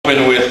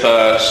open with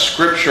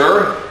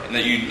scripture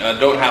that you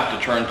don't have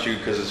to turn to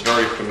because it's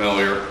very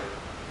familiar.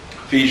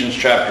 Ephesians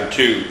chapter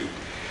 2.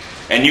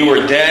 And you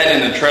were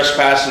dead in the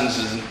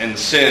trespasses and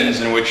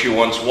sins in which you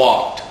once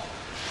walked,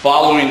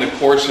 following the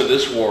course of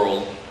this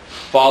world,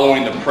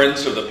 following the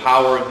prince of the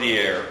power of the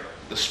air,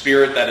 the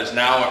spirit that is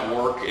now at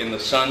work in the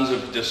sons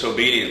of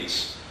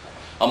disobedience,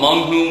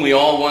 among whom we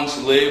all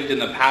once lived in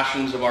the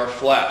passions of our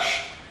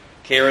flesh,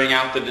 carrying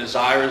out the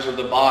desires of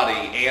the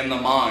body and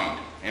the mind,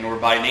 and were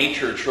by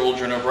nature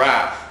children of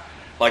wrath,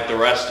 like the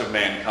rest of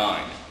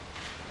mankind.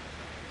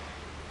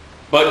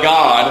 But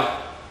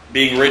God,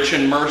 being rich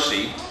in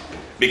mercy,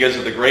 because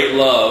of the great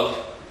love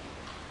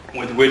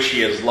with which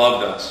He has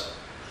loved us,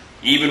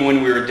 even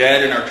when we were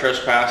dead in our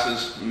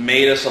trespasses,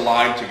 made us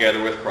alive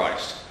together with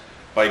Christ.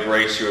 By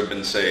grace you have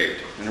been saved,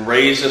 and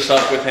raised us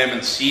up with Him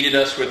and seated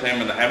us with Him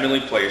in the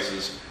heavenly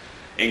places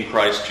in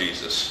Christ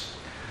Jesus,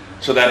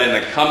 so that in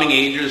the coming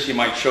ages He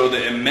might show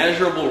the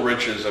immeasurable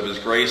riches of His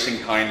grace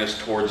and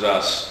kindness towards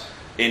us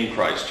in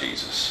Christ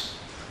Jesus.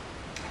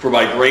 For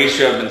by grace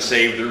you have been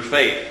saved through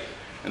faith.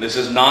 And this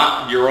is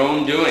not your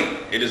own doing.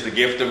 It is the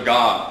gift of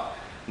God,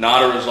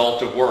 not a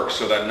result of works,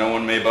 so that no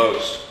one may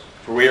boast.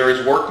 For we are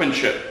His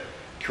workmanship,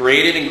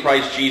 created in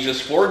Christ Jesus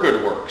for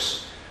good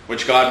works,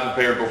 which God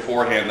prepared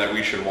beforehand that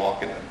we should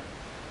walk in them.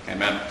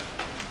 Amen.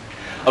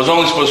 I was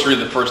only supposed to read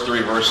the first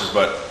 3 verses,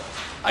 but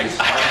I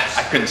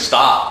couldn't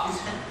stop.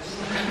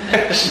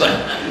 It's like,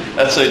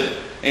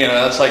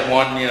 that's like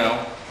one,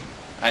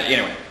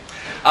 anyway.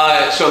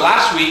 So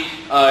last week,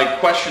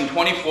 question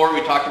 24,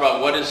 we talked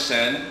about what is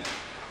sin.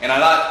 And I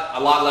thought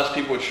a lot less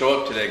people would show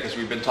up today because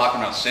we've been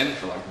talking about sin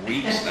for like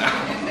weeks now.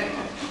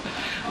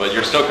 But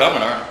you're still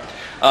coming, aren't you?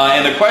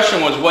 And the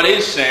question was, what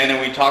is sin?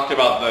 And we talked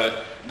about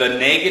the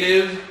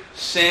negative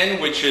sin,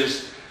 which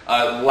is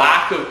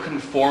lack of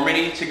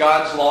conformity to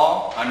God's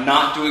law. I'm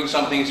not doing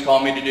something He's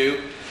called me to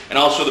do. And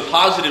also the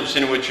positive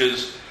sin, which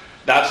is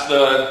that's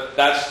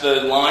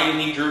the line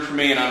He drew for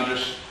me, and I'm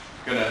just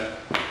going to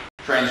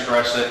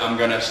transgress it. I'm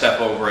going to step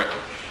over it.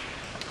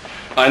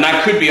 And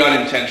that could be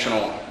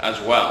unintentional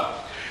as well.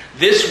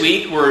 This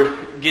week, we're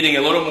getting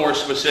a little more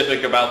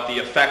specific about the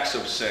effects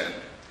of sin.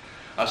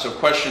 So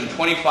question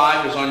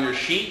 25 is on your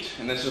sheet,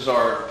 and this is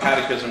our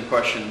Catechism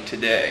question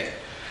today.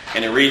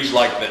 And it reads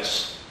like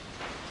this.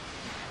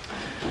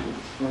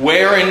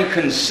 Wherein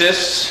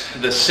consists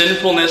the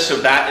sinfulness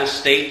of that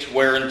estate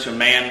whereinto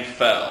man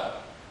fell?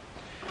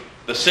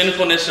 The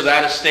sinfulness of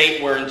that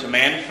estate whereinto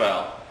man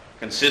fell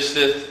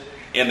consisteth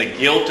in the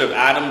guilt of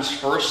Adam's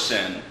first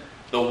sin,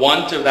 the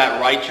want of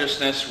that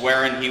righteousness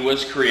wherein he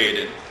was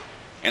created,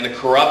 and the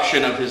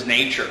corruption of his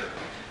nature,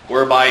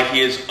 whereby he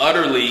is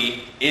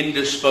utterly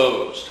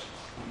indisposed,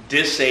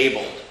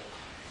 disabled,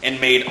 and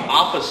made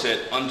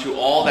opposite unto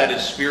all that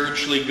is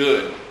spiritually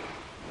good,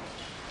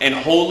 and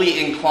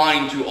wholly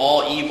inclined to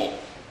all evil,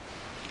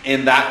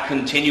 and that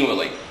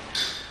continually,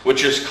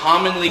 which is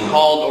commonly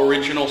called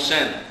original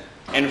sin,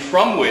 and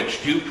from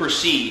which do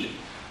proceed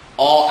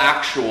all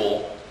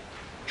actual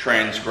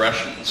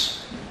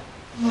transgressions.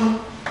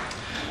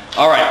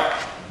 All right.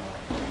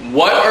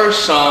 What are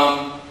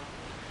some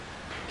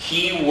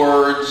key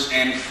words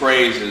and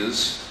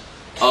phrases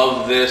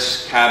of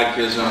this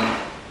catechism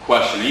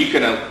question? You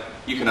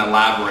can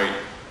elaborate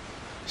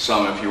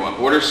some if you want.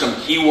 What are some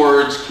key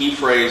words, key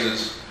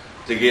phrases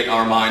to get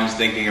our minds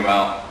thinking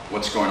about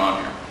what's going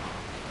on here?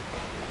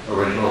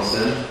 Original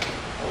sin.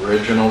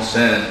 Original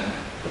sin.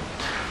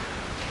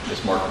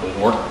 This marker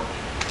doesn't work.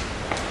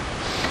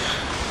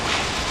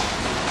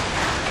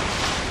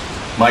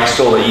 Mike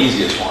stole the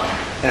easiest one.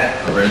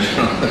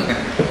 Original.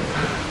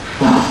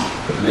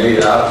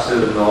 Made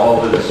opposite of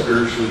all that is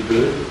spiritually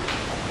good.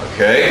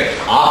 Okay.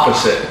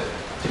 Opposite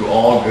to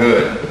all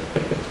good.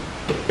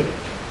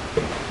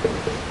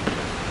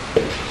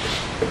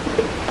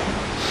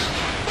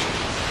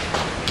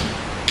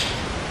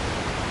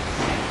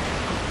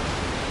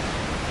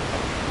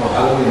 Well,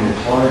 how do we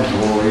incline to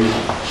all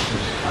evil?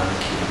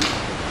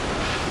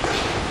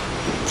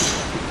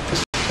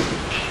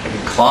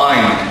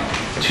 Inclined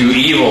to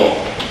evil.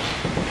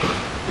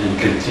 And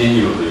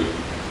continually.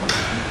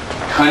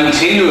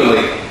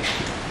 Continually.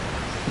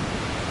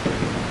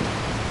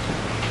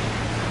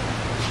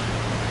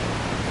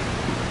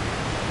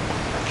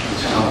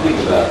 Think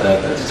about that.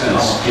 That's kind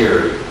of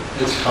scary.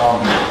 It's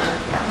common.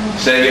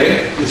 Say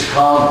again? It's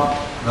common.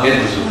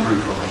 Numbers are free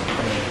from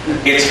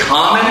it. It's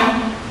common?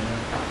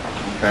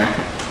 Okay.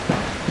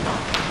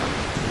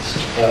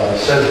 It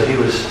says that he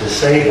was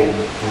disabled,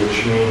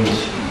 which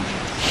means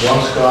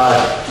once God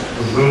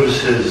removes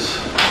His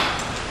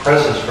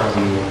presence from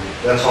you,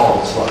 that's all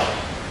that's left.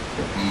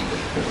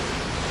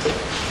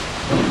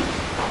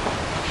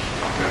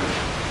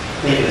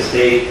 I think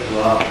estate as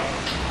well.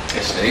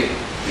 Estate,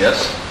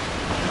 yes.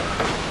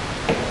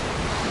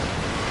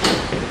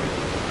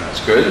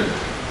 That's good.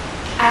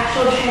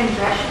 Actual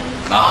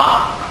transgressions.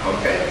 Aha,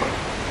 okay.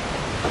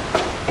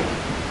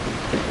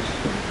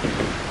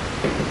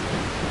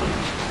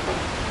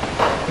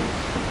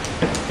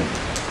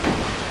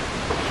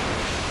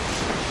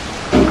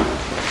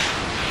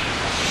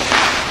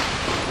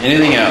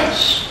 Anything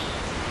else?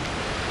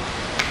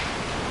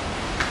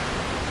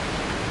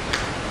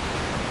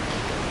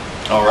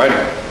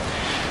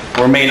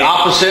 We're made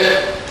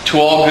opposite to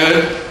all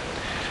good.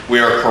 We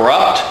are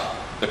corrupt.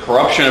 The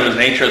corruption of his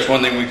nature is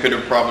one thing we could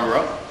have probably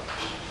wrote.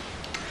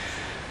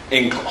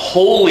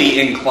 Wholly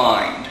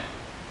inclined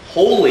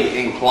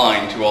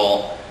to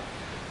all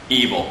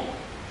evil.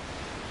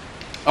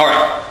 All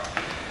right.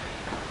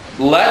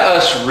 Let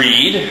us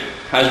read,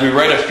 as we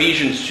read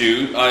Ephesians 2.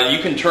 You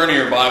can turn in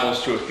your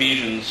Bibles to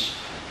Ephesians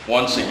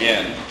once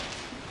again.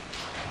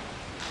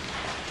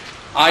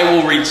 I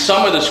will read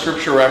some of the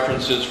scripture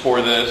references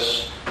for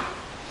this,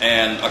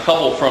 and a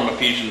couple from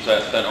Ephesians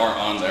that aren't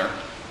on there.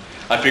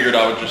 I figured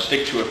I would just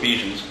stick to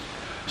Ephesians.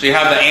 So you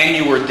have the "and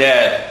you were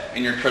dead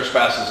in your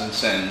trespasses and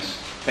sins,"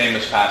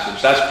 famous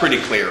passage. That's pretty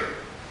clear.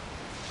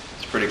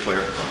 It's pretty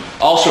clear.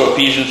 Also,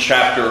 Ephesians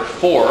chapter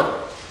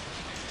 4,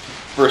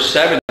 verse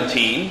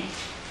 17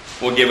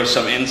 will give us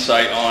some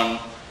insight on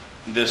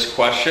this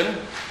question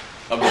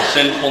of the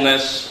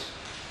sinfulness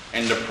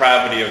and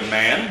depravity of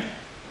man.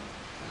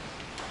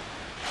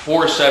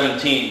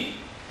 4:17.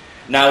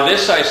 "Now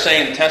this I say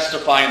and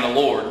testify in the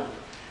Lord,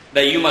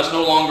 that you must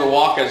no longer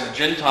walk as the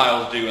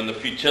Gentiles do in the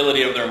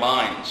futility of their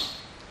minds.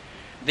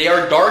 They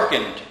are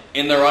darkened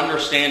in their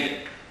understanding,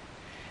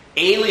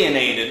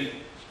 alienated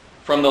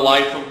from the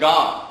life of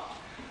God."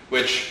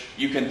 Which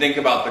you can think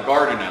about the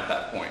garden at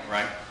that point,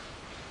 right?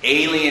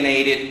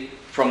 Alienated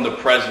from the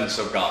presence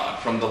of God,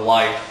 from the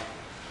life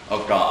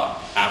of God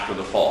after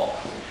the fall.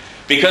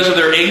 "Because of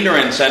their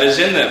ignorance that is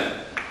in them."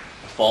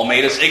 The fall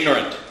made us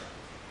ignorant.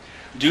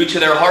 "Due to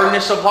their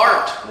hardness of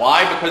heart."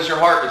 Why? Because your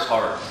heart is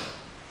hard.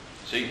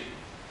 See?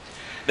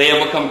 "They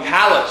have become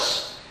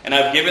callous and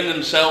have given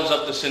themselves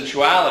up to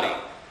sensuality,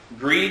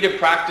 greedy to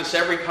practice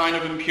every kind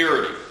of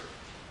impurity."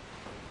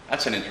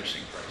 That's an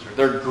interesting phrase.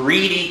 They're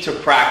greedy to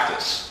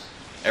practice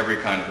every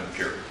kind of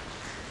impurity.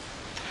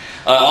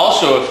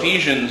 Also,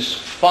 Ephesians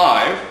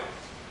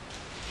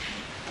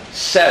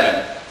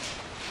 5:7.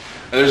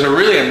 There's a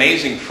really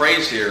amazing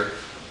phrase here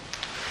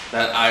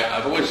that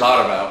I've always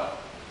thought about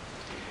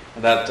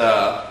that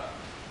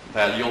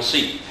you'll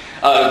see.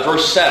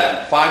 Verse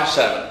 7,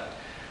 5:7.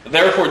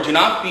 "Therefore do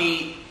not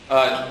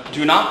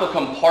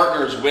become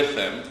partners with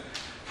them,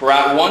 for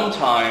at one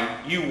time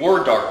you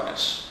were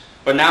darkness,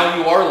 but now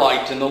you are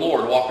light in the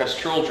Lord. Walk as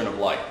children of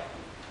light."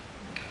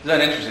 Isn't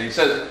that interesting? He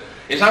says,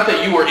 it's not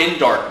that you were in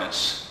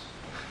darkness.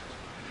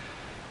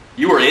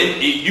 You were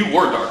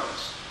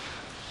darkness.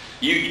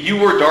 You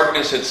were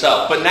darkness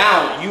itself, but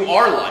now you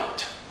are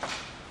light.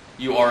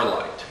 You are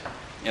light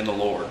in the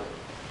Lord.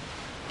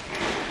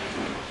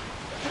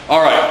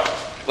 All right,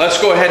 let's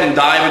go ahead and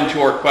dive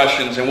into our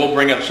questions, and we'll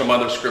bring up some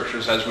other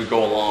scriptures as we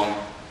go along,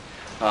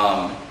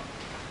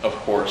 of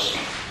course.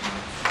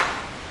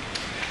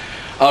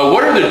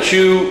 What are the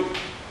two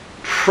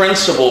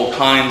principal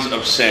kinds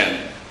of sin?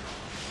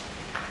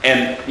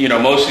 And,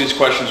 most of these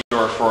questions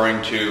are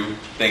referring to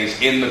things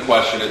in the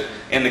question,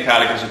 in the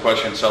Catechism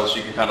question itself, so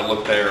you can kind of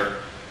look there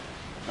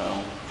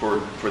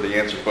for the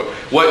answer. But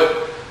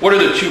what are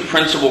the two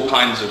principal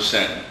kinds of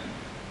sin?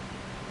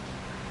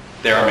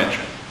 There I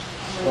mentioned.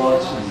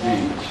 Thoughts and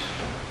deeds.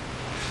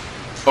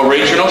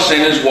 Original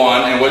sin is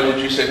one, and what did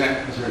you say,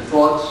 Hank? Is there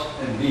thoughts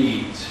and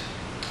deeds?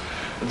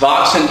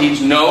 Thoughts and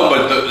deeds, no,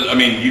 but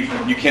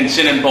you can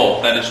sin in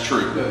both. That is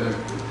true. There are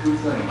two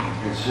things. You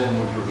can sin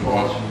with your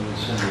thoughts and you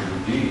can sin with your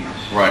deeds.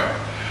 Right.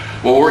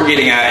 What we're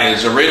getting at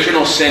is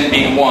original sin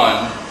being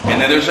one, and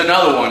then there's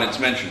another one it's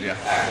mentioned, yeah.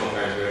 Actual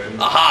transgressions.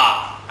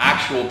 Aha!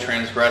 Actual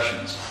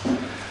transgressions.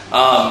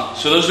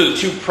 So those are the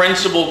two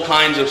principal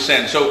kinds of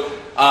sin. So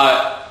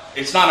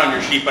it's not on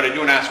your sheet, but I do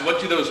want to ask, what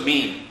do those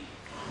mean?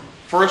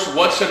 First,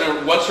 what's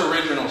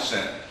original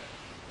sin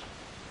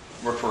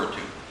referred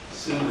to?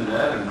 Sin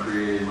that Adam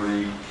created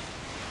when he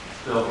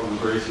fell from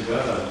the grace of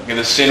God. Okay,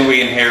 the sin we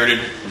inherited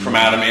from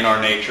Adam in our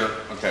nature.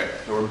 Okay,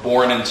 so we're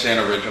born in sin,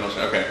 original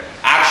sin. Okay,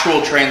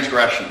 actual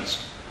transgressions.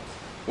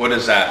 What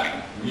does that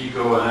mean? Me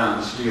going out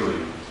and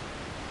stealing.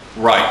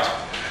 Right.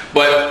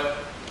 But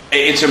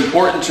it's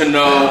important to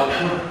know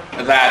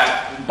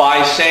that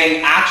by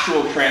saying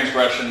actual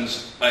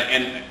transgressions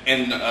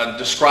and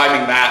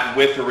describing that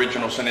with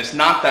original sin, it's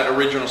not that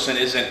original sin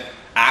isn't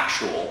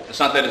actual. It's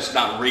not that it's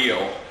not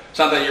real. It's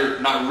not that you're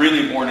not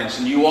really born in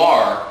sin. You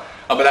are,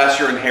 but that's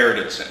your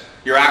inherited sin.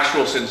 Your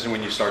actual sin is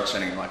when you start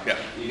sinning in life. Yeah.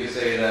 You could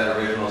say that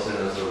original sin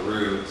is the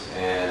root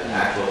and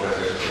actual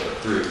transgressions are the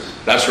fruits.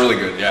 That's really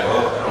good. Yeah.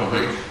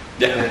 Oh,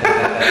 Yeah.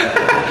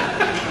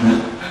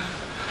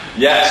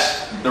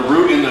 Yes, the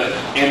root and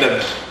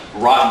the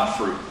rotten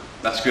fruit.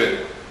 That's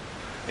good.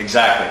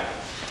 Exactly.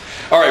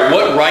 All right,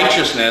 what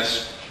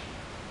righteousness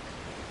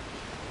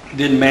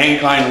did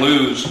mankind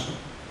lose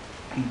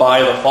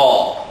by the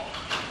fall?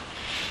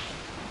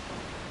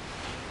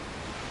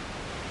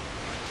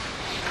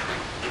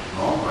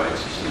 All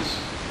righteousness.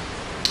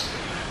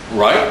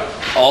 Right?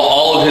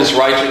 All of his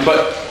righteousness.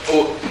 But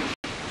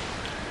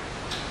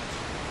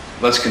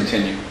let's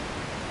continue.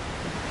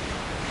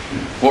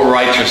 What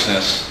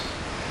righteousness?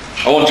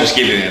 I won't just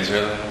give you the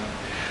answer.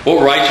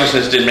 What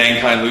righteousness did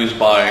mankind lose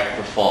by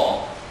the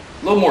fall?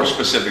 A little more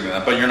specific than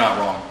that, but you're not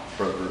wrong,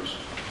 Brother Bruce.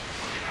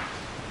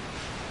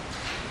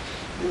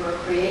 We were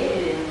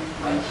created in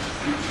righteousness.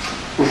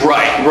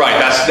 Right.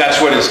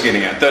 That's what it's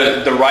getting at.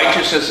 The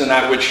righteousness in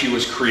that which he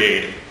was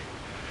created.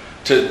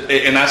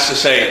 And that's to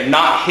say,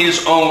 not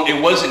his own.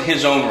 It wasn't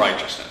his own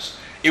righteousness.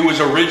 It was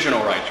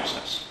original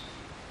righteousness.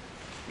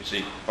 You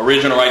see,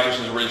 original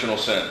righteousness, original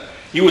sin.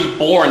 He was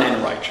born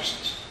in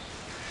righteousness.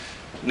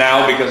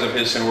 Now, because of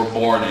his sin, we're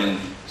born in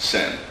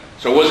sin.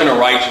 So it wasn't a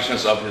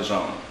righteousness of his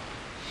own.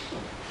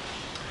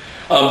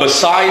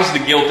 Besides the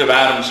guilt of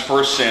Adam's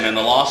first sin and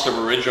the loss of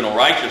original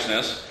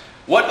righteousness,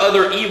 what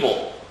other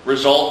evil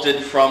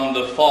resulted from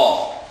the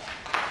fall?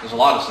 There's a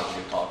lot of stuff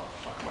we can talk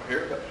about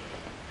here. But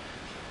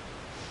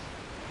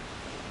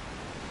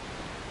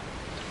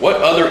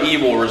what other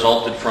evil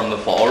resulted from the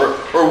fall?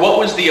 Or what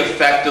was the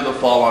effect of the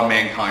fall on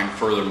mankind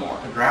furthermore?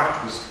 The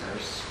ground was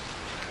cursed.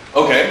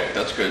 Okay,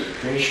 that's good.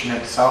 Creation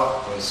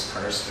itself was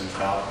cursed and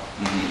fell.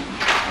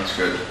 Mm-hmm. That's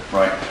good,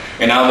 right.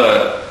 And now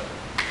the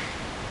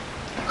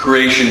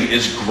creation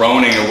is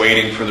groaning,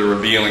 awaiting for the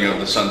revealing of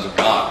the sons of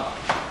God.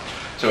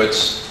 So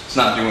it's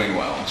not doing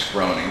well, it's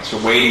groaning. It's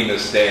awaiting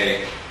this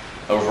day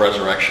of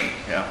resurrection.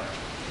 Yeah.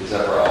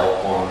 Except for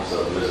all forms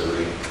of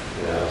misery,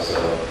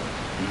 so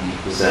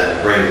the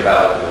sin brings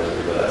about the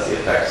misery, but that's the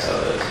effects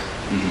of it.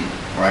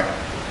 Mm-hmm. Right.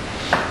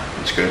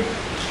 That's good.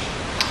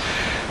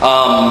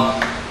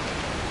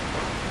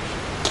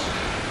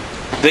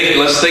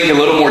 Let's think a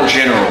little more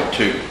general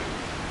too.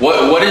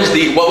 What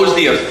was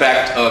the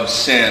effect of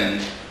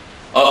sin,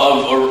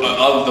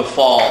 of the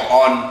fall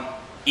on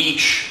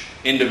each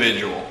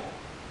individual?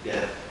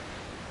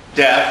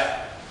 Death.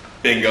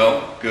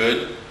 Bingo.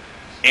 Good.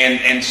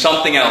 And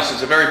something else.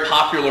 It's a very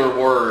popular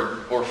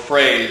word or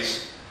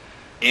phrase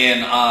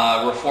in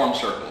Reform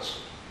circles.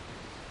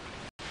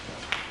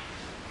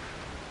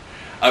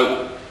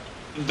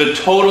 The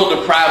total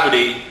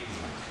depravity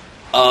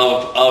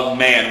of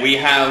man. We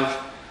have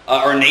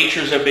our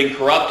natures have been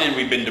corrupted.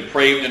 We've been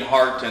depraved in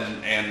heart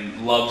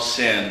and love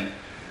sin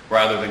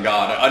rather than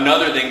God.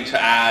 Another thing to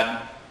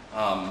add.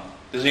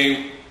 Does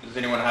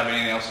anyone have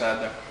anything else to add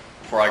there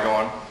before I go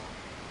on?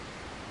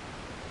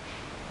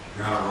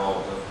 You're on a roll.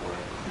 Go for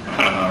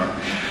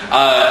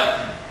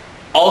it.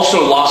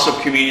 Also, loss of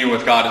communion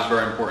with God is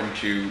very important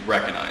to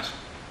recognize.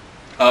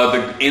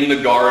 In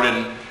the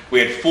garden, we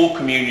had full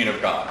communion of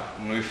God.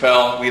 When we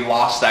fell, we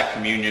lost that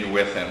communion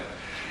with Him.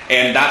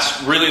 And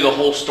that's really the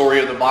whole story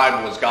of the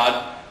Bible, is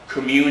God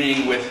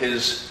communing with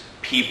His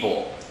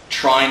people,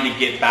 trying to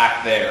get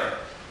back there,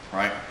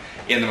 right,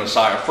 in the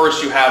Messiah.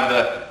 First, you have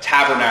the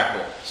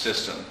tabernacle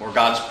system, where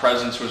God's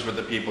presence was with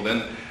the people.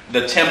 Then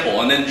the temple.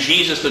 And then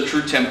Jesus, the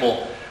true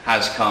temple,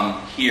 has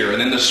come here.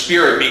 And then the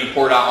Spirit being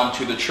poured out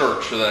onto the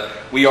church, so that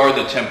we are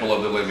the temple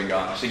of the living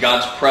God. See,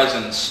 God's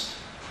presence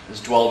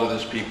has dwelled with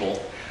His people,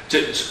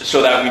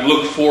 so that we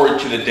look forward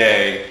to the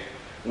day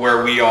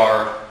where we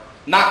are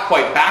not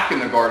quite back in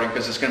the garden,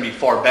 because it's going to be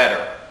far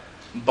better,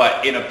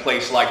 but in a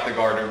place like the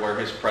garden where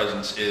His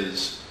presence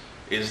is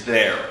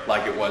there,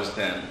 like it was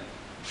then.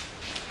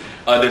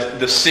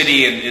 The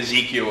city in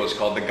Ezekiel is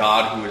called the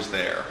God who is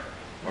there,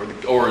 or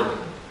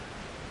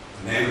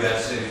The name of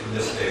that city from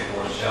this day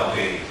forth shall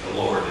be the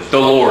Lord is the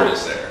Lord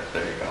is there.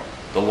 There you go.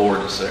 The Lord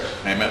is there.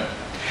 Amen.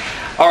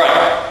 All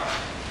right.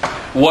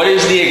 What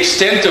is the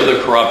extent of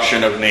the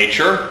corruption of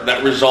nature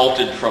that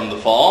resulted from the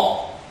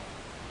fall?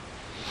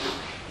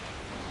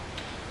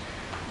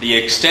 The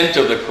extent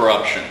of the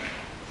corruption.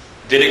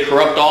 Did it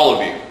corrupt all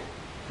of you?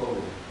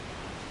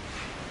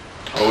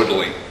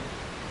 Totally.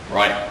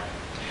 Right.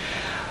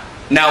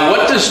 Now,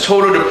 what does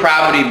total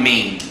depravity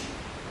mean?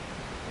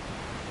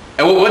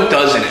 And what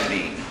doesn't it mean?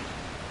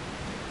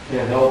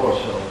 Can't help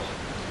ourselves.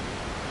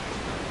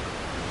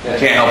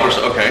 Can't help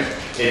ourselves. Okay.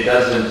 It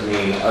doesn't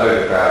mean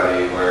utter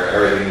depravity, where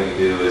everything we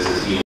do is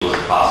as evil as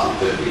it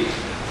possibly could be.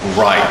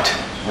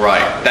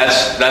 Right.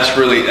 That's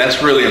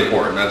really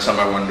important. That's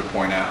something I wanted to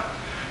point out.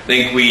 I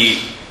think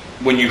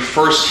when you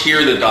first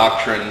hear the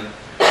doctrine,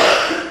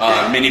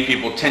 many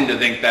people tend to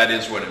think that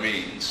is what it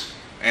means.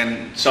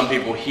 And some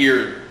people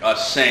hear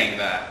us saying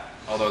that,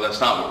 although that's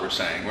not what we're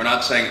saying. We're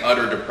not saying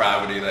utter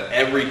depravity, that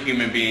every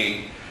human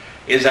being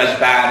is as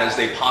bad as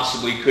they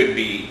possibly could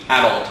be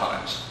at all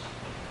times.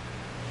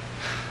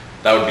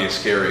 That would be a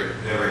scary...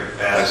 Every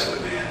facet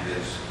of man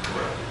is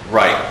corrupted.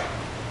 Right.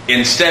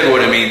 Instead,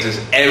 what it means is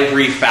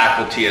every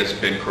faculty has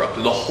been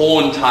corrupted. The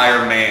whole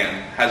entire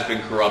man has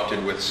been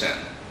corrupted with sin.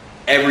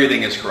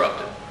 Everything is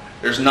corrupted.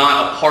 There's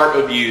not a part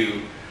of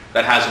you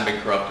that hasn't been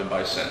corrupted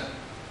by sin.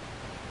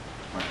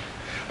 Right.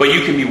 But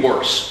you can be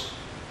worse.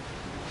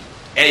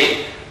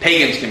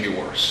 Pagans can be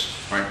worse.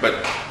 Right?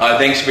 But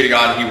thanks be to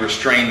God, He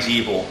restrains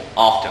evil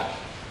often.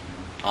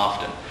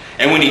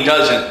 And when He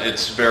doesn't,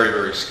 it's very,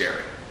 very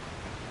scary.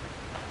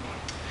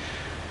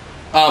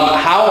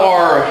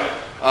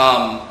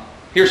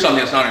 Here's something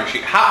that's not on your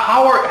sheet.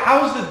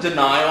 How is the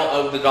denial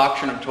of the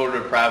doctrine of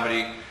total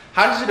depravity,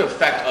 how does it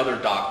affect other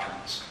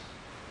doctrines?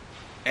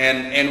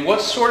 And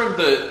what's sort of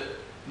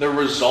the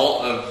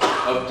result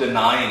of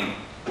denying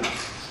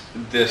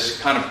this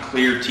kind of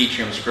clear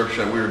teaching of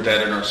Scripture that we were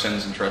dead in our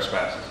sins and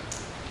trespasses?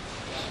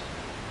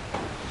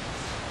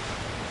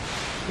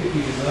 if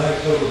you deny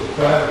total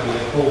depravity,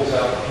 it holds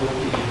out the hope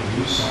that you can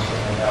do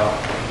something about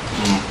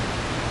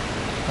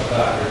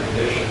your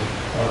condition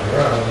on your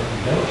own if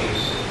you don't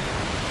choose to.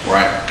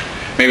 Right.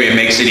 Maybe it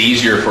makes it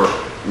easier for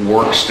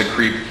works to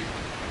creep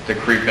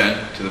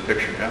into the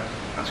picture. Yeah,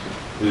 that's good.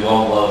 We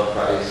won't love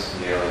Christ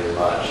nearly as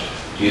much.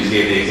 Jesus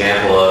gave the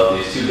example of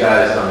these two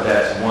guys on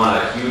debts, one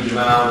a huge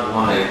amount,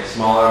 one a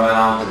smaller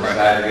amount, and this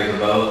guy forgives them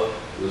both.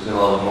 Who's going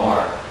to love them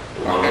more?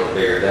 The one with the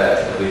bigger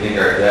debt. If we think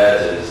our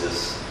debt is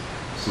this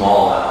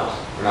small amount,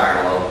 we're not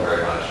going to love them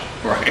very much.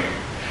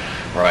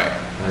 Right.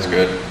 That's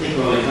good. I think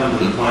when we come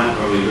to the point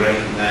where we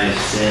recognize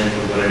sin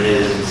for what it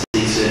is and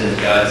see sin as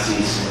God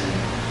sees sin,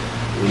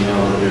 we know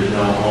that there's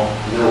no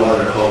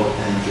other hope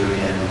than through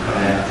Him and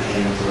cry out to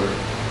Him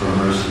for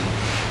mercy,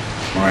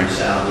 for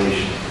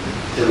salvation.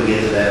 Until we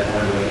get to that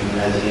point of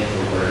recognizing it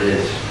for what it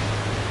is,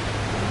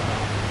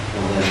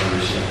 we'll never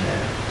understand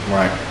that.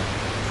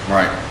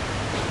 Right.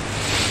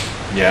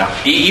 Yeah.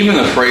 Even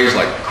the phrase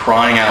like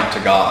crying out to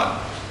God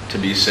to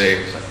be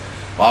saved. Like,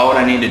 why would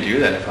I need to do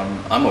that if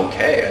I'm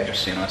okay? I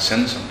just I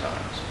sin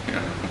sometimes.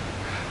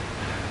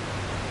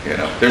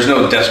 There's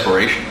no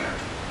desperation there.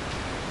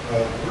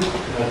 We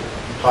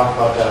talked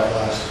about that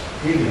last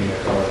evening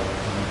at our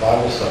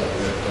Bible study.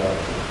 That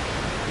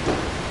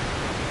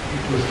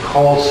with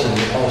cults and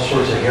all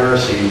sorts of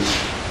heresies,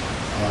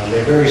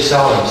 they very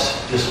seldom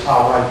just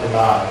outright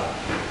deny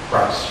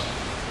Christ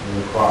and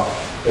the cross.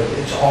 But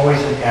it's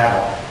always an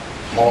add-on.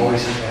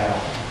 Always an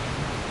add-on.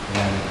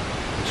 And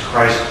it's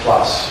Christ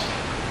plus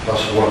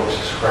works.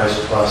 It's Christ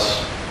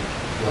plus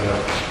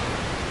whatever.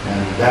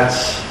 And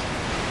that's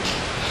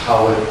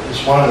how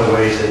it's one of the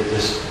ways that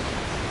this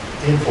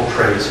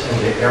infiltrates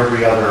into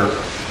every other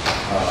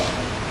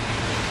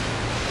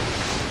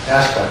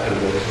aspect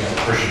of the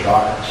Christian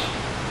doctrines.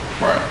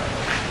 Right.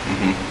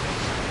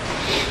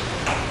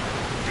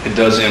 It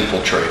does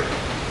infiltrate.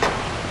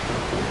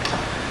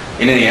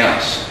 Anything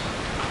else?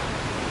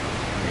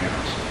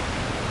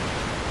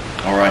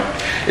 All right.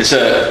 It's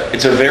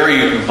a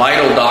very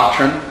vital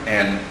doctrine,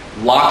 and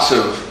lots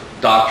of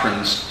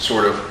doctrines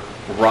sort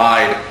of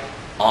ride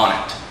on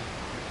it.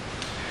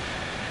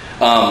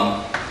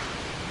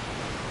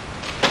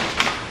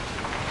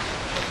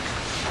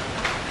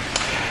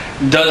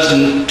 Does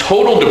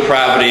total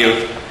depravity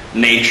of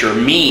nature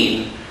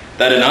mean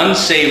that an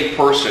unsaved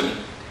person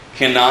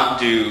cannot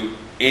do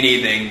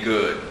anything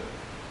good?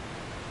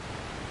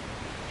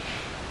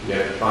 You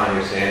have to find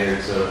your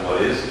standards of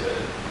what is good.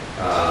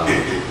 Are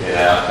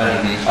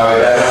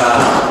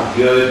that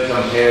good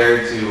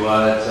compared to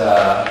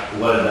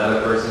what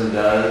another person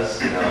does?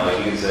 Like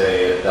you can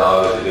say a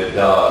dog is a good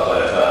dog,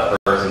 but if a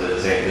person did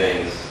the same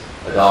things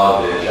a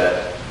dog did,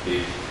 that'd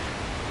be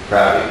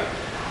depravity.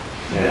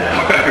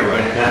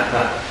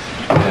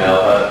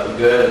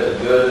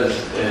 Good is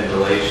in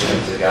relation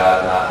to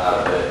God, not out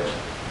of it.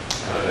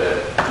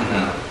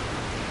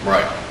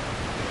 Right.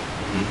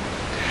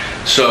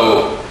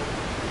 So,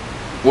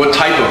 what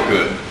type of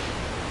good,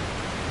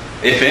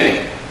 if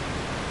any?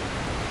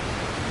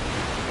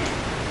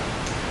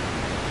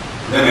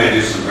 They may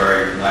do some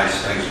very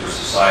nice things for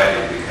society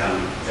and become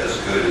as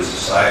good in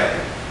society.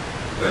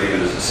 But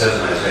even as it says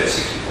in Isaiah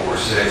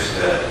 64:6,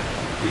 that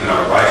even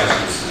our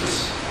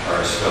righteousnesses are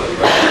as filthy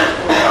rags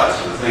before God.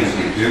 So the things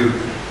we do,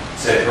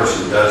 say a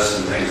person does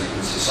some things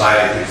in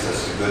society, thinks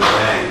that's a good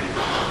thing,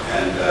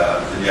 and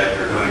yet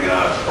they're doing it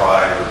out of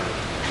pride or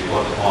be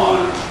looked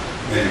upon,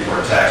 maybe for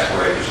a tax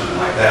break or something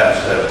like that,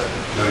 instead of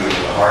doing it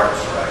with the heart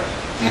that's right.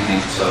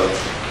 So,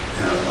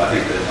 I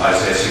think that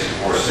Isaiah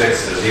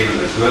 64:6 says even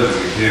the good that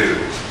we do,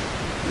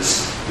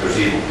 there's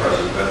evil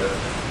present with it.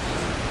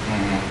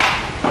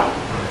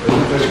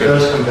 But it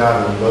does come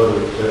down to the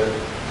motive that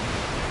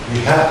you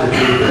have to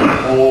do the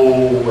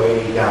whole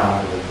way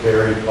down to the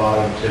very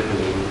bottom tip of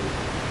the root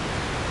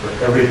for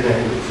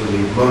everything, for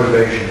the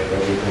motivation of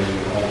everything we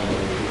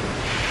ultimately do.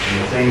 And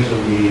the things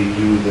that we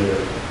do that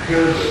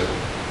appear good,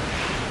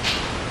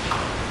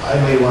 I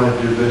may want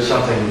to do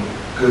something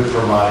good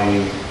for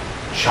my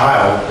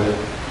child, but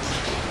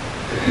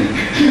if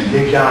you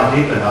dig down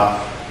deep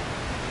enough,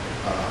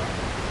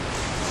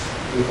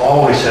 we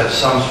always have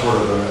some sort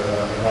of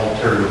an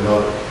ulterior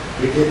motive.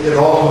 It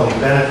ultimately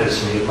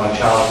benefits me if my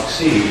child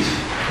succeeds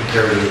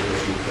compared to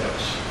if he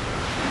fails.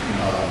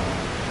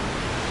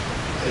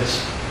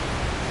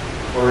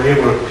 We're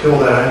able to peel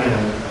that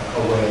onion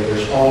away.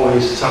 There's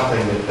always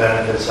something that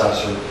benefits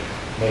us or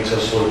makes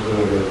us look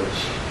good.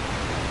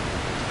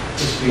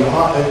 It's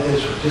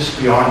just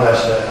beyond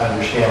us to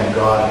understand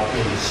God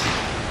is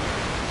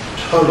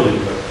totally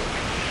good.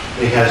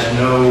 He has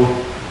no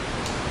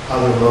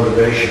other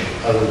motivation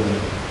other than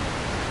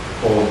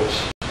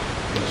holiness.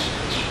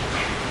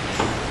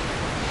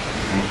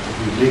 If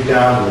you dig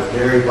down to the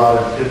very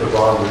bottom tip of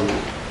our root,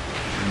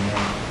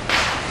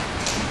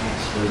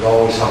 there's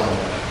always something in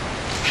it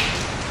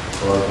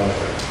for our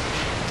benefit.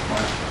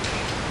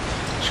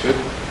 That's good.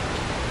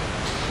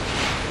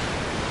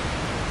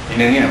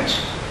 Anything else?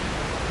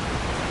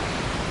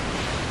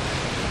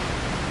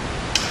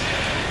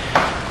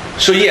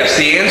 So yes,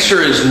 the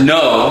answer is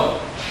no.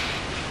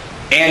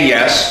 And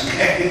yes.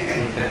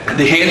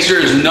 The answer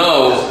is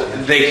no,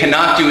 they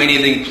cannot do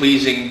anything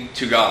pleasing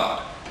to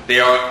God. They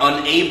are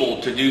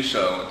unable to do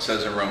so, it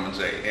says in Romans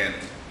 8 and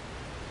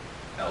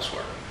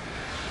elsewhere.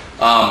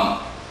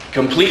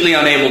 Completely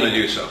unable to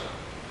do so.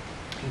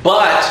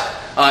 But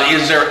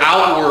is there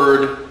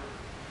outward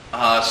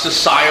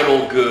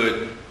societal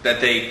good that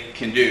they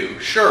can do?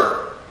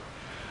 Sure.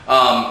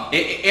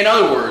 In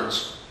other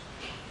words,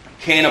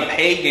 can a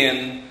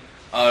pagan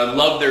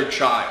love their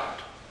child?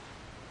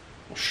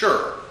 Well,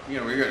 sure. We're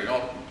going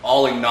to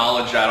all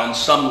acknowledge that on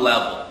some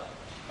level.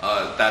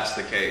 That's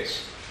the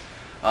case.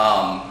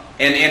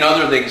 And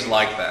other things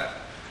like that.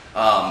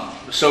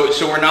 So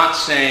we're not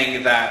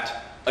saying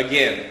that,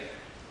 again,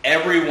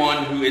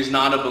 everyone who is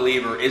not a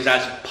believer is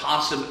as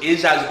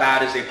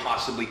bad as they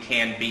possibly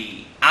can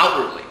be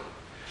outwardly.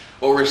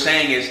 What we're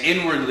saying is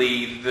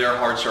inwardly their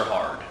hearts are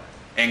hard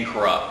and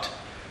corrupt.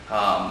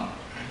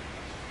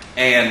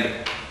 And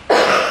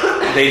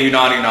they do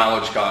not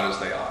acknowledge God as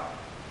they ought.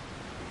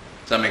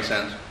 Does that make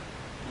sense?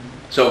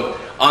 So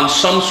on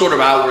some sort of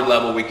outward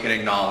level we can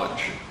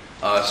acknowledge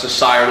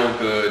societal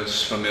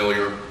goods,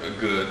 familiar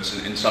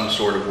goods in some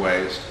sort of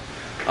ways.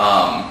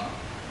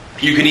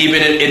 You can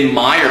even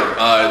admire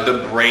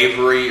the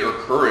bravery or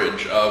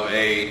courage of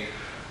an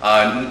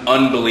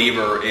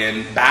unbeliever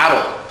in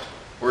battle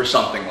or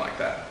something like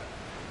that.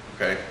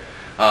 Okay,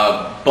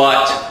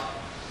 but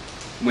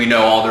we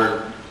know all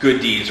their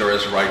good deeds are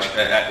as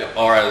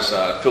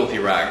filthy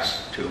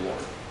rags to the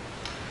Lord,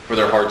 for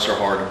their hearts are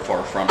hard and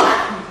far from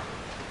Him.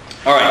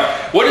 All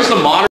right, what is the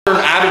modern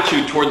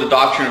attitude toward the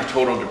doctrine of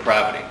total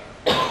depravity?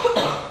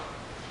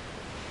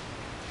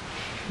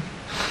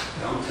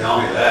 Don't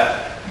tell me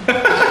that.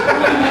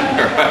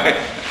 Right.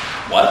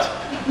 What?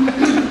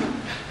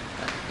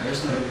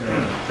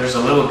 There's a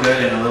little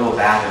good and a little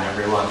bad in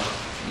everyone.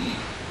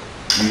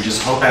 You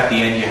just hope at the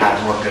end you have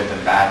more good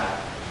than bad.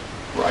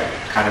 Right.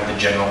 Kind of the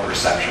general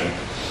perception.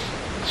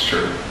 It's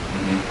true. I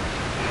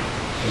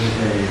think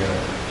they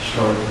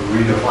start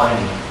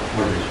redefining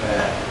what is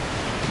bad.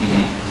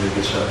 They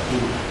get some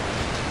food.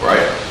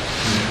 Right.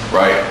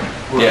 Right.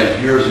 Whereas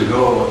years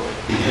ago,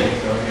 you think,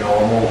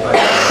 I'm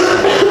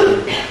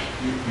old-fashioned.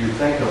 You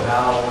think of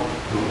how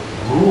the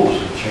rules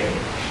have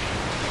changed.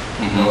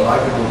 I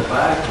can look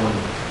back when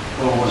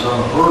it was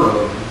unheard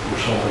of for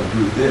someone to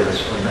do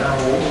this, but now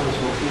it's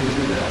okay to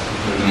do that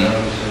because now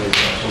you say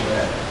it's not so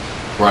bad.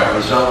 Right.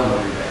 It's not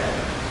really bad.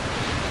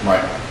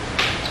 Right.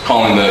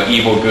 Calling the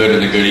evil good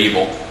and the good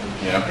evil.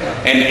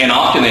 And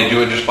often they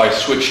do it just by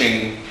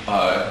switching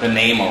the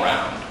name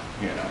around.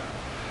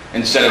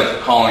 Instead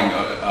of calling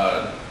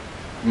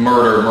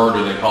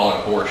murder, they call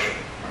it abortion.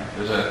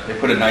 Right? They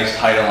put a nice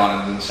title on it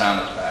and it doesn't sound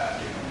as bad.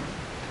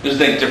 There's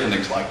different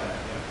things like that.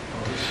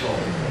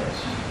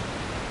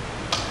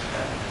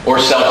 Or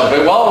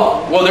self-defense.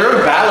 Well, there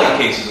are valid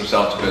cases of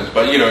self-defense,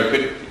 but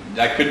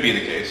that could be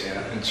the case,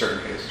 in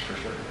certain cases for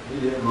sure. He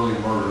didn't really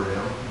murder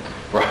him.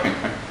 Right.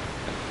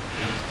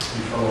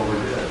 He fell over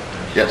dead.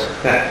 Yes.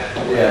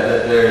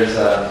 There's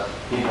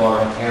people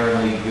are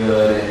inherently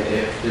good, and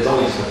if there's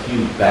only just a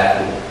few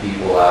bad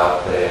people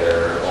out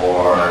there,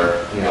 or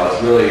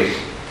it's really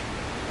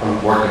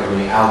working from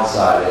the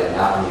outside in,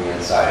 not from the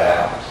inside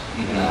out.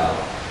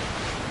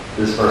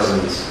 This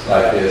person's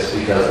like this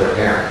because their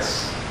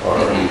parents, or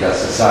because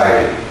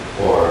society,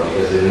 or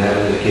because they didn't have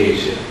an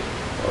education,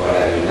 or what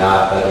have you,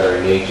 not that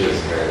their nature's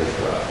inherently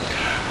corrupt.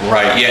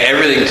 Right. Yeah.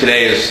 Everything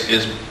today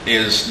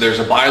is there's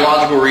a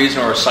biological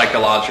reason or a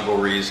psychological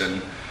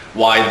reason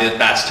why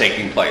that's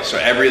taking place. So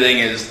everything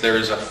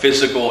there's a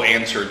physical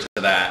answer to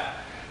that,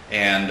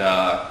 and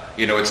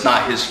it's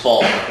not his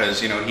fault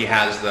because he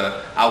has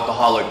the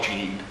alcoholic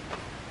gene.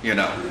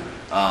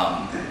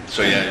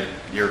 So yeah,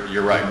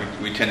 you're right.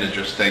 We tend to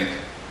just think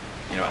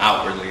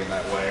outwardly in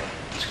that way.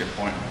 That's a good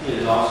point.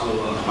 There's also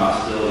a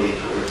hostility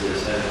towards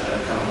this.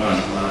 I've come across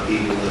a lot of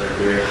people that are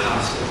very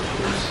hostile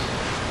towards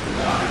the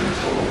doctrine of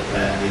total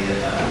depravity.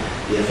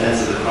 The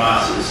offense of the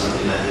cross is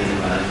something I think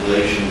about in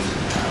Galatians.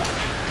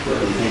 What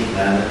do you think,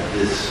 man?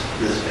 This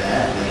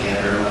bad? They can't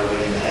earn my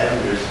way into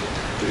heaven. There's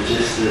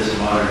just this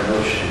modern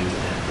notion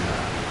that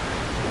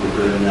we're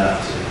good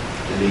enough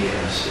to meet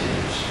our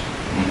standards.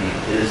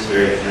 It is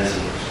very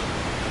offensive.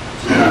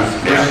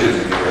 Christians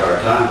give it our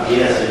time.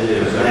 Yes, it is.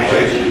 There's that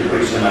way you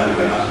preach them out of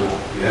the gospel.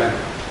 Yeah.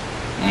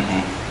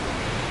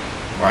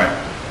 Right.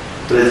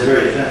 But it's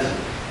very offensive.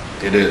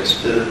 It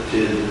is. To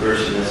the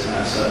person that's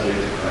not subject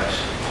to Christ.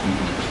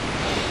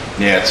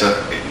 Yeah,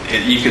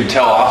 you can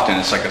tell often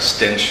it's like a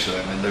stench to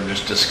them, and they're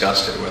just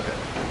disgusted with it,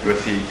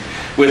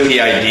 with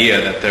the idea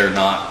that they're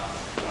not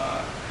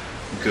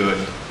good.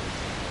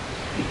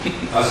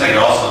 I was thinking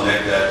also,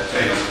 Nick, that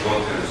famous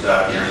book that was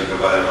out years ago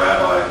by the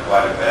rabbi,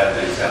 Why Do Bad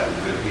Things Happen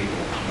to Good People?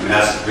 I mean,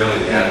 that's really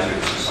the attitude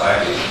of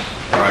society.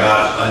 Right.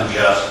 God is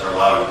unjust for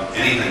allowing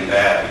anything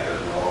bad because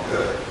we're all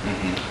good.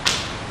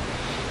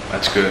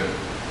 That's good.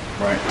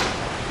 Right.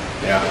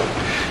 Yeah.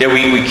 Yeah,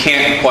 we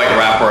can't quite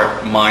wrap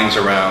our minds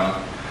around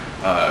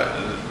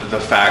the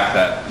fact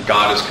that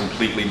God is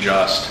completely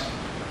just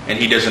and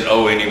He doesn't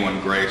owe anyone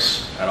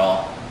grace at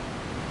all.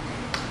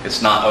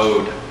 It's not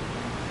owed.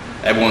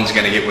 Everyone's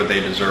going to get what they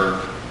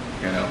deserve,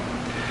 you know.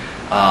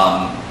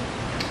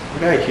 Where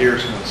did I hear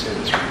someone say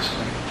this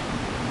recently?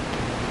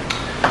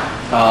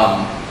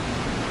 I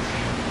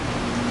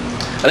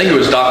think it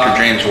was Dr.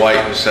 James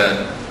White who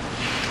said,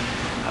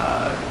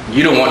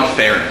 you don't want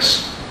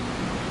fairness.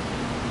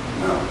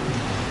 No.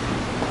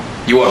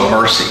 You want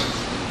mercy.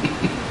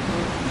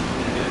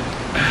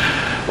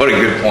 What a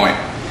good point,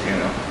 you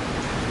know.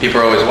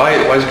 People are always, why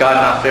is God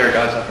not fair?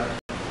 God's not fair.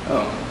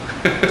 Oh.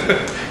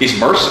 He's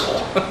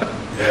merciful.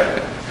 Yeah.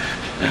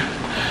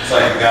 It's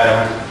like a guy that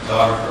went to the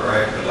photographer,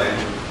 right? The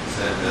lady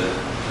said,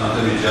 don't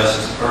do me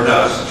justice. Or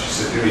no, she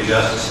said, do me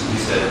justice. And he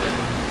said,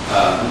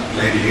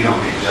 lady, you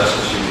don't need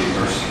justice, you need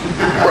mercy.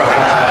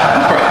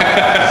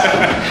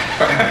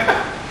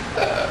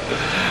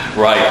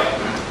 Right.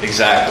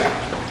 Exactly.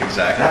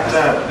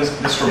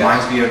 This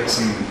reminds me of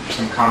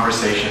some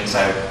conversations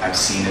I've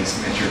seen in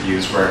some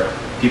interviews where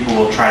people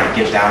will try to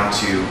get down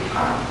to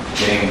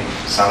getting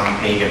some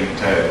pagan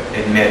to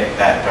admit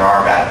that there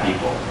are bad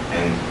people,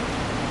 and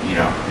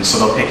so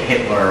they'll pick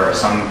Hitler or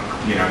some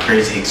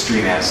crazy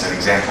extreme as an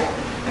example,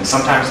 and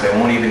sometimes they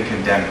won't even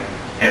condemn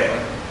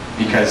Hitler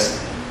because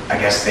I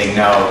guess they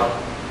know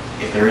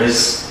if there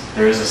is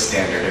a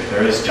standard, if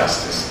there is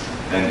justice,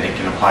 then it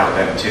can apply to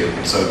them too,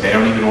 and so they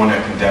don't even want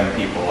to condemn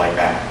people like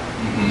that.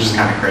 Which is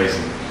kind of crazy.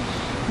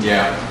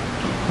 Yeah.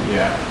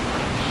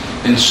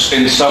 In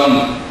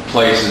some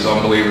places,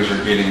 unbelievers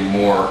are getting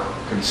more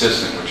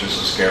consistent, which is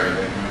a scary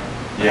thing.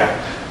 Right? Yeah.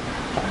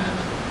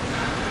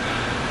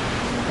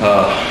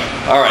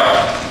 All right.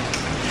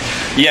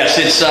 Yes,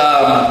 it's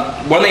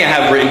one thing I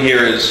have written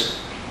here is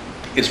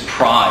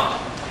pride.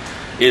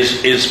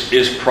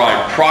 Is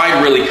pride?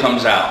 Pride really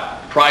comes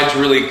out. Pride's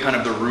really kind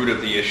of the root of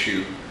the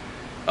issue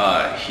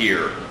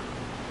here.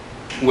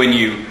 When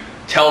you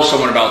tell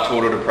someone about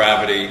total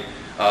depravity,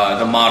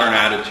 the modern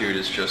attitude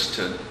is just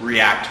to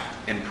react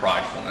in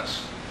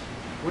pridefulness.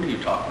 What are you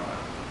talking about?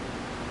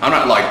 I'm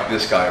not like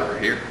this guy over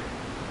here.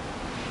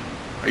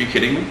 Are you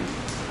kidding me?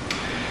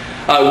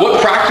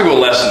 What practical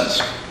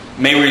lessons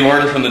may we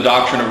learn from the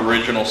doctrine of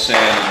original sin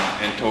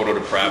and total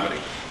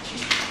depravity?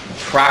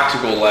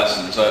 Practical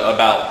lessons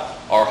about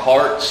our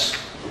hearts,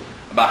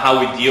 about how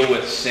we deal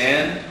with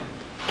sin,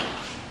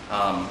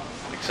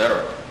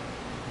 etc.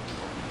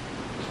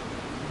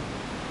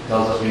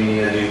 Tells us we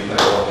need a new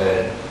federal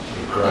head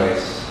in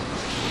Christ.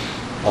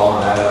 Paul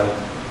and Adam,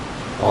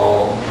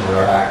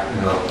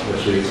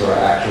 which leads to our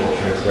actual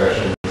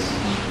transgressions.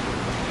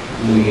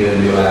 We need a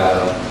new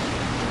Adam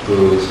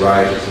whose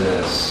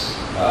righteousness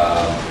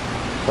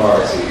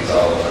far exceeds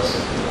all of our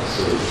sinfulness.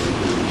 So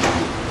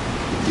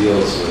who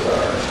deals with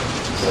our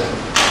sin.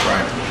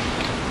 Right.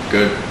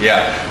 Good.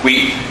 Yeah.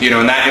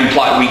 And that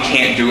implies we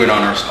can't do it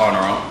on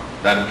our own.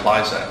 That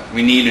implies that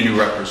we need a new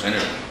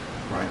representative.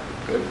 Right.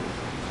 Good.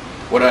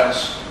 What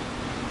else?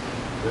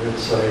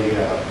 It's you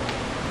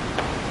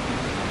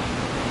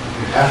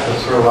have to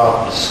throw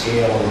out the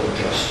scale of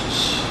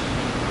justice.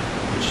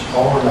 It's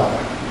all or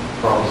nothing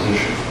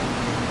proposition.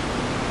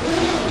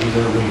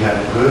 Either we have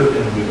good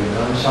and we've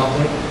done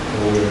something,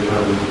 or we're going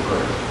to be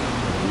depraved.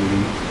 We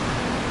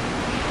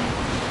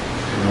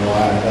can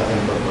rely on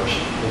nothing but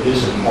mercy. It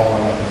is an all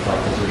or nothing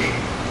proposition.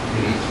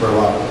 You throw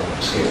out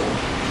the scale.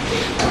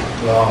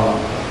 Well,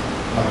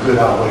 a good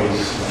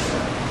outweighs like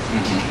that.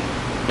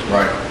 Mm-hmm.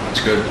 Right.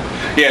 That's good.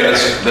 Yeah,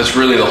 that's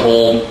really the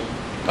whole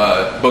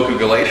book of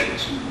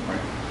Galatians. Right?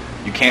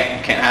 You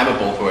can't have it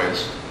both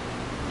ways.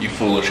 You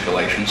foolish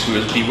Galatians, who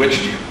has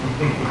bewitched you?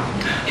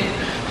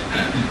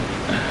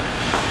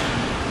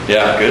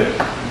 Yeah, good.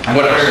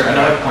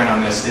 Another point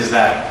on this is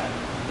that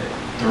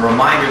the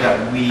reminder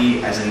that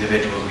we as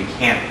individuals, we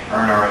can't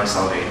earn our own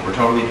salvation. We're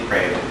totally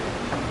depraved.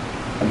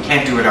 We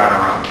can't do it on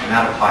our own, and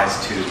that applies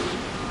to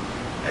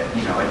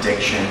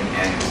addiction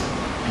and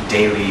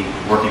daily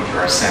working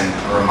through our sin.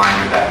 A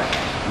reminder that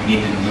we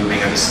need the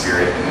moving of the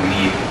Spirit, and we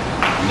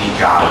need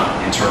God,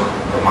 and to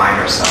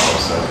remind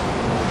ourselves of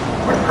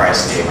what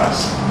Christ gave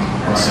us.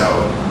 And so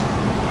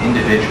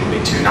individually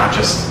too, not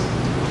just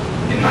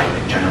in like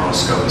the general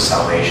scope of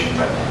salvation,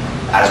 but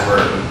as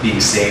we're being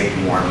saved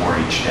more and more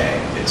each day,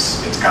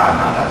 it's God,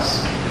 not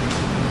us.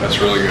 That's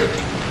really good.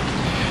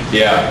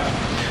 Yeah.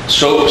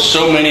 So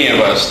many of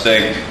us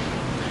think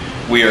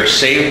we are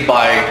saved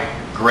by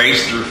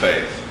grace through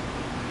faith,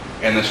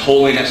 and this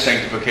holiness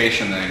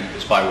sanctification thing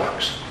is by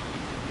works.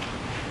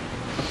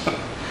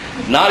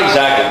 Not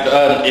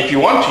exactly. If you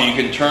want to, you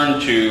can turn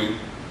to,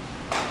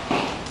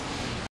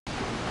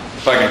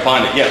 if I can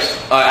find it, yes,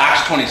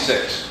 Acts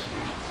 26,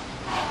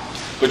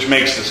 which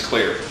makes this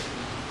clear.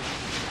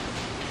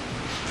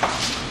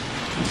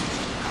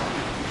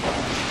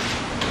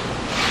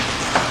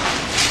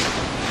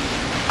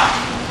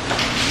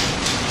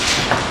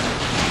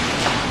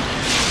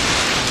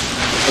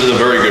 This is a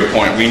very good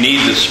point. We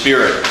need the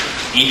Spirit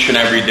each and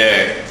every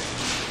day.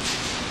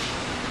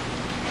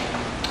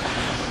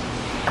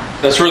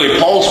 That's really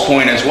Paul's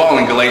point as well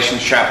in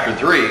Galatians chapter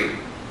 3,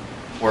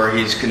 where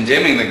he's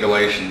condemning the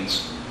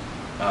Galatians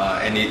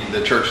and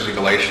the churches of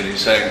Galatia.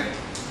 He's saying,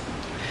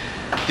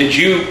 Did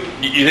you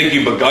think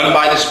you begun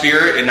by the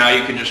Spirit and now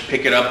you can just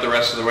pick it up the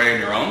rest of the way on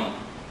your own?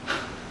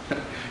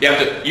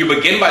 You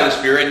begin by the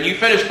Spirit and you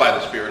finish by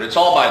the Spirit. It's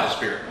all by the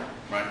Spirit,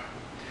 right?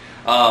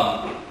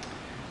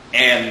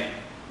 And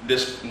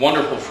this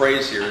wonderful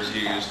phrase here is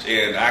used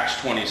in Acts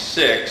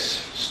 26,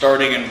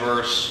 starting in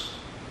verse,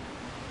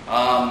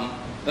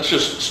 let's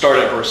just start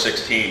at verse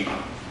 16.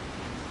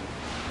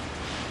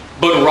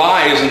 But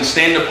rise and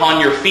stand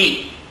upon your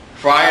feet,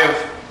 for I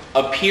have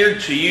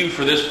appeared to you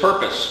for this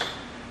purpose,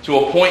 to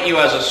appoint you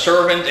as a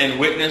servant and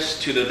witness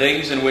to the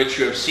things in which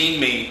you have seen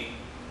me,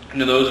 and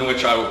to those in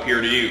which I will appear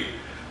to you,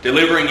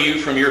 delivering you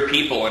from your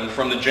people and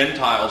from the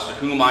Gentiles to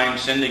whom I am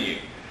sending you,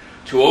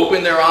 to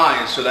open their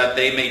eyes so that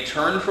they may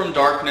turn from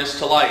darkness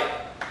to light,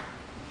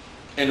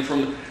 and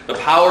from the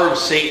power of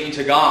Satan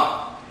to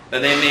God,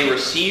 that they may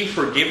receive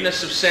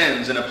forgiveness of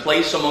sins and a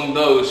place among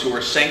those who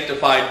are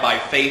sanctified by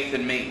faith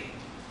in me.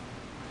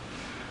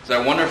 It's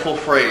that wonderful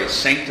phrase,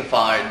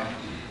 sanctified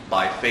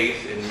by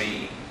faith in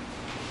me.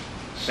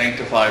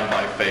 Sanctified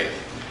by faith.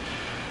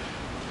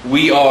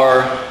 We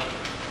are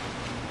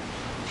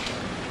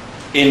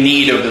in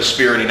need of the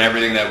Spirit in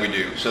everything that we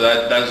do. So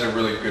that is a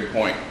really good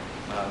point,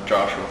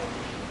 Joshua.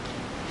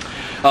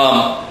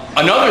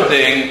 Another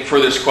thing for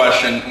this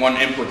question, one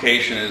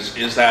implication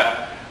is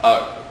that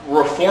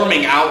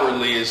reforming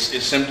outwardly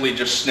is simply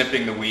just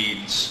snipping the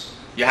weeds.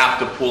 You have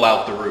to pull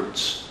out the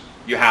roots.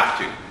 You have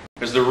to.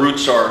 Because the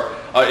roots are,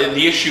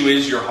 the issue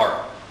is your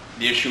heart.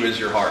 The issue is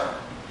your heart.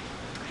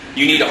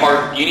 You need a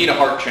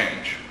heart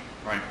change,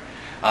 right?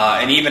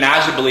 And even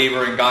as a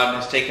believer, and God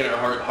has taken a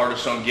heart of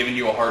stone, given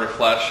you a heart of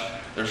flesh,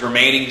 there's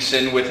remaining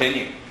sin within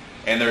you.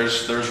 And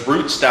there's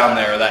roots down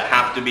there that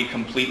have to be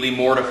completely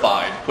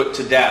mortified, put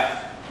to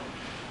death,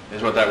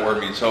 is what that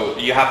word means. So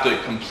you have to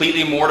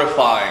completely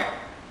mortify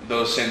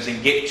those sins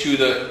and get to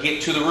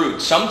the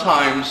root.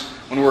 Sometimes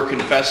when we're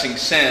confessing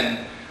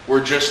sin,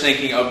 we're just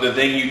thinking of the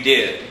thing you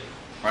did,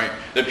 right?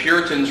 The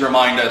Puritans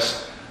remind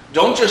us,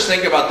 don't just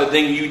think about the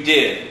thing you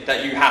did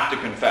that you have to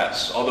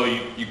confess, although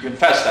you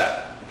confess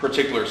that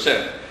particular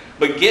sin.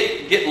 But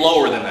get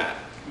lower than that.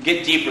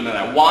 Get deeper than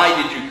that. Why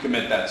did you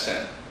commit that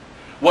sin?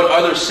 What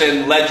other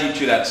sin led you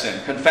to that sin?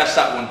 Confess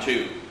that one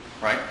too,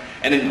 right?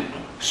 And then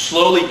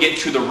slowly get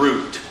to the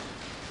root,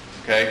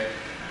 okay?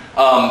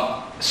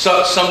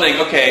 So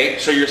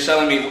you're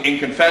telling me in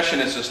confession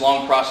it's this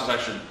long process. I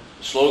should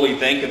slowly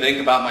think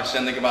about my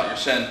sin, think about your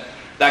sin.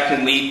 That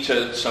can lead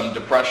to some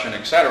depression,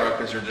 etc.,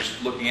 because you're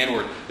just looking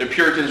inward. The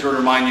Puritans would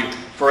remind you,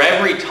 for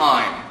every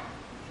time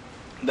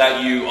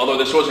that you, although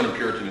this wasn't a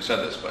Puritan who said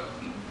this, but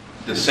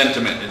the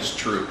sentiment is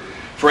true.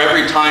 For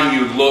every time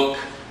you look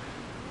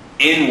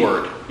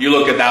inward, you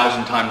look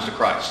 1,000 times to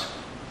Christ.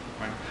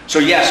 Right? So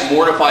yes,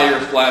 mortify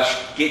your flesh,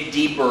 get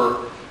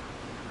deeper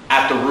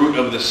at the root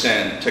of the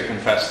sin to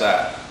confess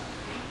that.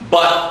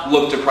 But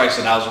look to Christ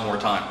 1,000 more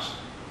times.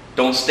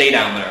 Don't stay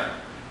down there,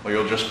 or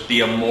you'll just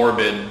be a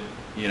morbid,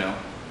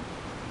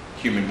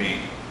 human being.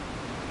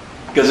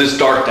 Because it's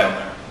dark down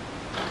there.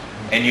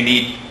 And you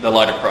need the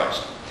light of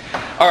Christ.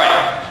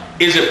 Alright.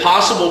 Is it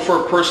possible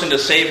for a person to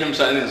save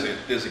himself?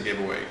 This is a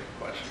giveaway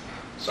question.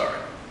 Sorry.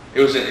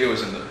 It was in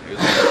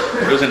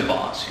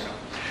Voss,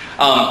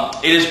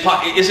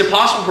 Is it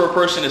possible for a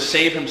person to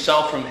save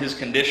himself from his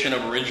condition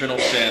of original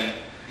sin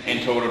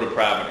and total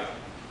depravity?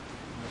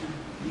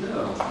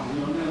 No.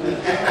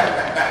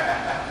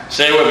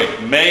 Say it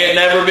with me. May it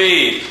never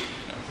be.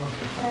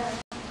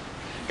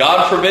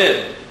 God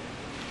forbid.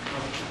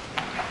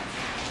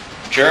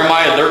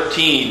 Jeremiah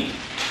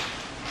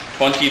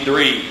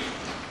 13:23,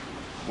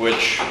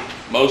 which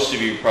most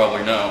of you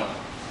probably know,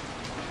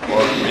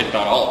 or if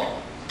not all of you.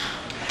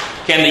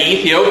 Can the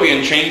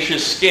Ethiopian change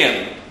his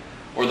skin,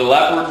 or the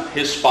leopard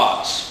his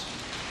spots?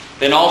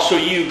 Then also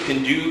you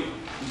can do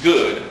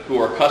good who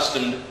are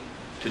accustomed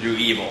to do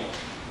evil.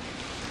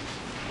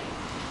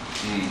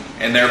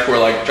 And therefore,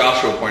 like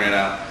Joshua pointed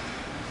out,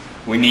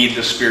 we need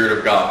the Spirit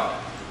of God.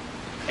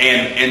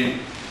 And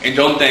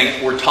don't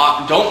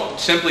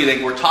simply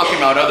think we're talking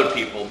about other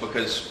people,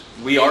 because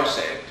we are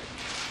saved.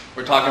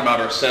 We're talking about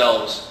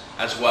ourselves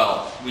as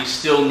well. We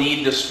still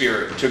need the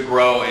Spirit to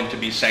grow and to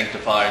be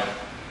sanctified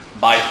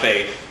by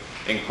faith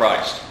in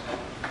Christ.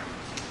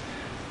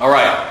 All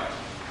right.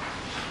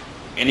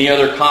 Any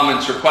other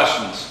comments or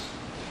questions?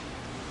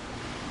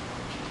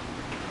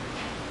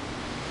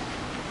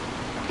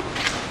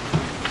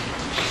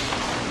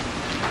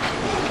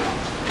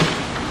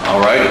 All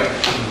right.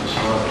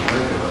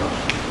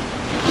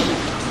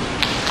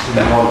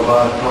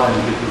 Trying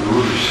to get to the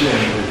root of sin,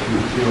 if you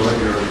feel like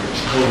you're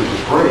always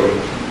afraid,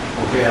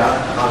 okay,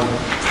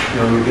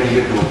 you're going to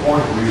get to a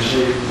point where you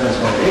say that's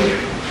my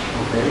nature,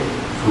 okay,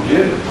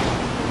 forgive me,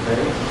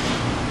 okay,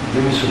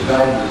 give me some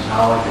guidance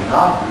how I can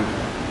not do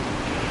that.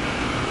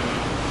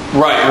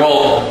 Right.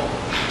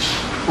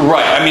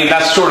 I mean,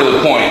 that's sort of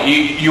the point.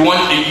 You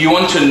want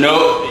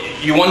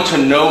to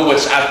know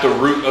what's at the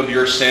root of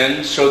your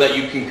sin so that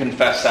you can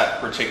confess that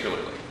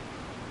particularly,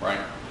 right?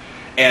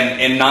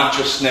 And not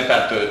just snip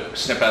at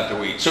the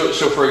weed.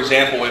 So for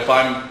example, if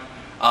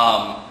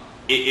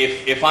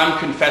I'm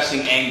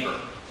confessing anger,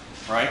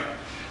 right?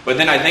 But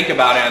then I think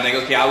about it and I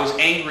think, okay, I was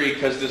angry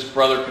because this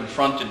brother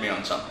confronted me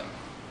on something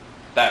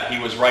that he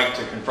was right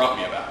to confront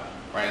me about,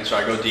 right? And so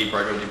I go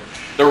deeper.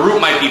 The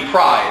root might be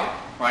pride,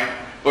 right?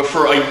 But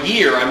for a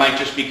year, I might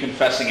just be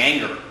confessing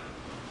anger,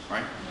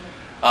 right?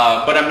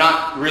 But I'm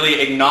not really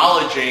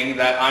acknowledging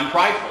that I'm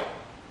prideful.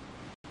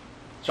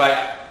 So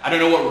I don't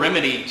know what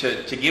remedy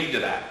to give to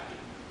that,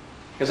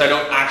 because I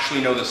don't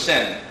actually know the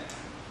sin.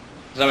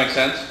 Does that make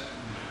sense?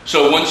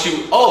 So once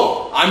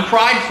I'm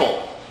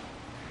prideful,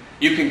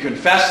 you can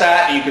confess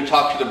that, and you can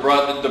talk to the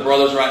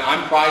brothers around.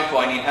 I'm prideful.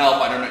 I need help.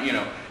 I don't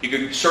know. You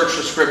can search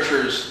the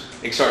scriptures,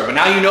 etc. But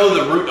now you know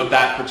the root of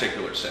that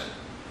particular sin,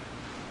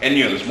 and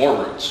there's more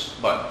roots.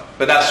 But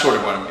that's sort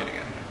of what I'm getting at.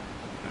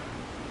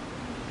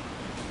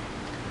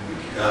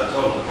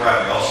 Total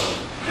depravity also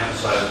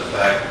emphasizes the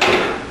fact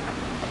that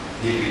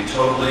he be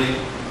totally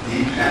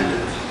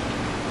dependent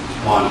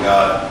upon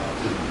God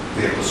to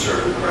be able to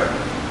serve him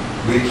correctly.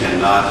 We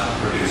cannot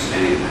produce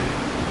anything.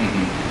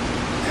 Mm-hmm.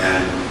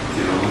 And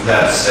with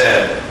that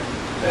said,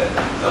 that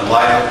the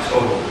life of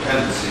total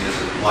dependency is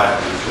a life of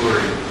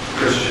maturing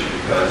Christian,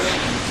 because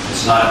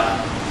it's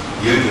not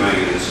you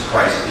doing it, it's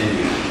Christ in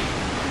you.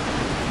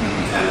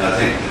 Mm-hmm. And I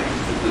think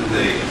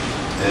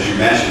as you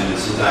mentioned,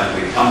 that sometimes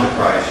we come to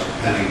Christ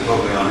depending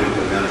totally on him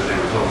because we understand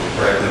we're totally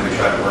depraved, then we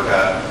try to work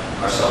out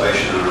our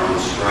salvation in our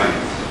own strength.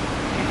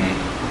 Mm-hmm.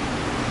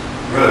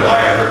 Really,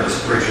 I heard this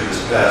preacher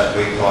this past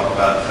week talk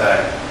about the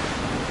fact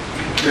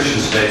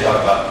Christians today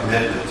talk about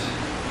commitment,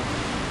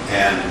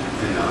 and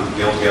I'm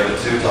guilty of it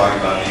too, talking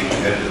about being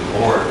committed to the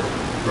Lord,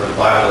 where the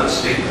Bible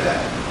doesn't speak to that.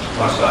 It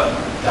talks about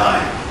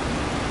dying.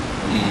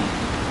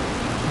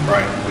 Mm-hmm.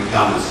 Right. We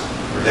come as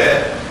we're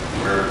dead,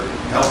 we're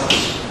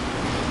helpless.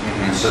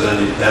 Mm-hmm. So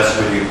then that's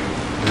when you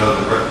know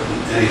that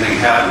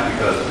anything happened,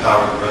 because the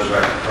power of the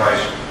resurrected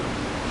Christ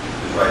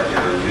is right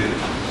there in you.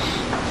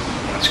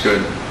 That's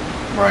good.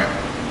 Right.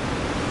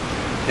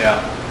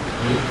 Yeah.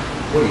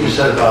 What you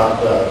said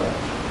about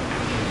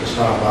it's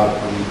not about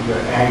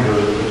anger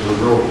is the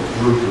real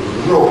root of the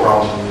real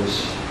problem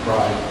is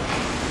pride.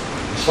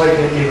 It's like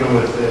even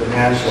with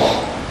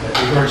manslaughter.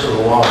 Ignorance of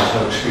the law is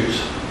no excuse.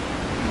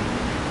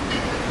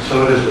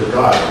 So it is with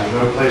God. There's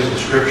no place in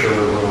Scripture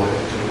where we'll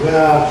say,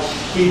 well,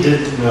 he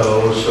didn't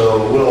know,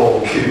 so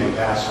we'll give him a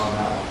pass on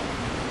that one.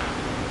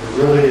 It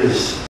really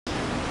is,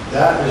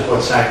 that is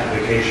what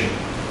sanctification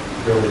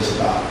really is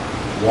about.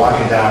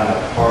 Walking down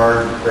that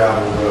hard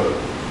gravel road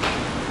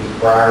with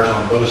briars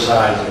on both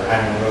sides that are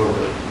hanging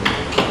over it.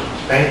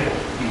 It's painful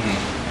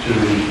to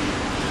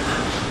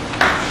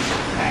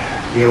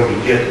be able to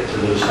get to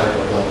those type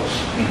of levels.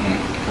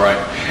 Mm-hmm. Right.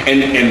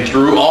 And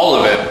through all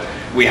of it,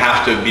 we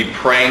have to be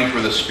praying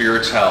for the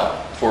Spirit's help.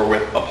 For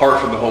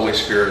apart from the Holy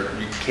Spirit,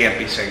 you can't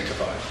be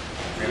sanctified.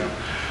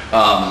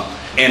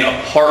 And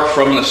apart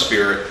from the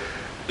Spirit,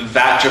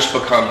 that just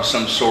becomes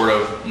some sort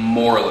of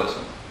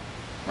moralism,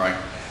 right?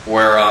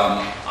 Where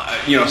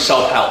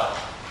self-help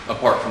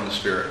apart from the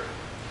Spirit.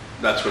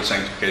 That's what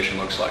sanctification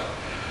looks like.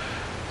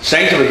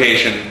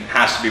 Sanctification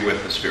has to be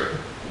with the Spirit,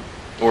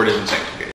 or it isn't sanctification.